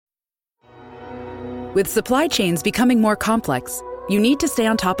With supply chains becoming more complex, you need to stay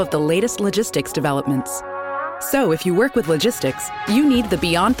on top of the latest logistics developments. So if you work with logistics, you need the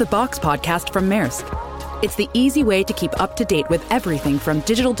Beyond the Box podcast from Maersk. It's the easy way to keep up to date with everything from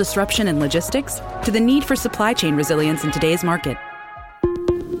digital disruption in logistics to the need for supply chain resilience in today's market.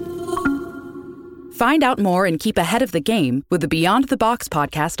 Find out more and keep ahead of the game with the Beyond the Box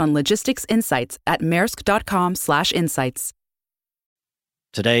podcast on logistics insights at maersk.com/insights.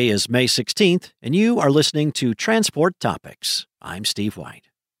 Today is May 16th, and you are listening to Transport Topics. I'm Steve White.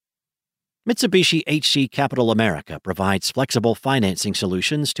 Mitsubishi HC Capital America provides flexible financing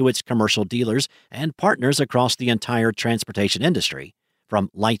solutions to its commercial dealers and partners across the entire transportation industry, from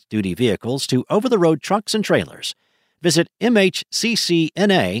light-duty vehicles to over-the-road trucks and trailers. Visit mhccna.com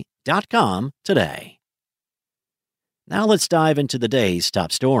today. Now let's dive into the day's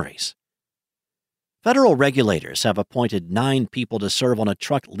top stories. Federal regulators have appointed 9 people to serve on a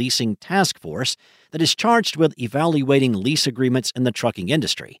truck leasing task force that is charged with evaluating lease agreements in the trucking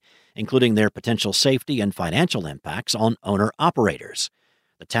industry, including their potential safety and financial impacts on owner-operators.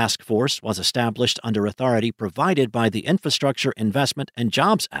 The task force was established under authority provided by the Infrastructure Investment and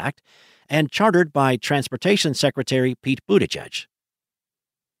Jobs Act and chartered by Transportation Secretary Pete Buttigieg.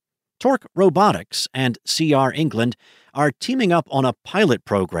 Torc Robotics and C.R. England are teaming up on a pilot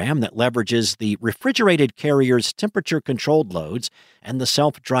program that leverages the refrigerated carrier's temperature-controlled loads and the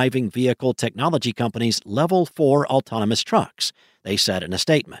self-driving vehicle technology company's Level 4 autonomous trucks, they said in a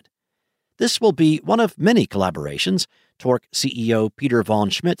statement. This will be one of many collaborations, Torc CEO Peter Von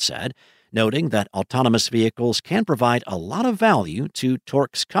Schmidt said, noting that autonomous vehicles can provide a lot of value to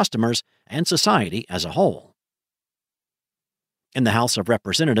Torc's customers and society as a whole. In the House of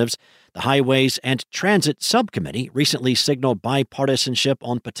Representatives, the Highways and Transit Subcommittee recently signaled bipartisanship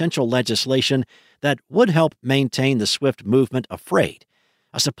on potential legislation that would help maintain the swift movement of freight.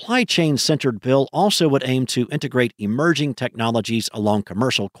 A supply chain-centered bill also would aim to integrate emerging technologies along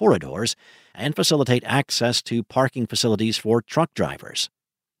commercial corridors and facilitate access to parking facilities for truck drivers.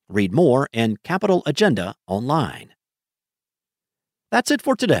 Read more in Capitol Agenda online. That's it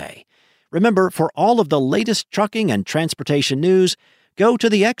for today. Remember, for all of the latest trucking and transportation news, go to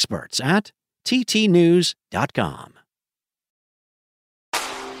the experts at ttnews.com.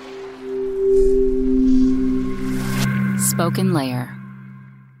 SpokenLayer.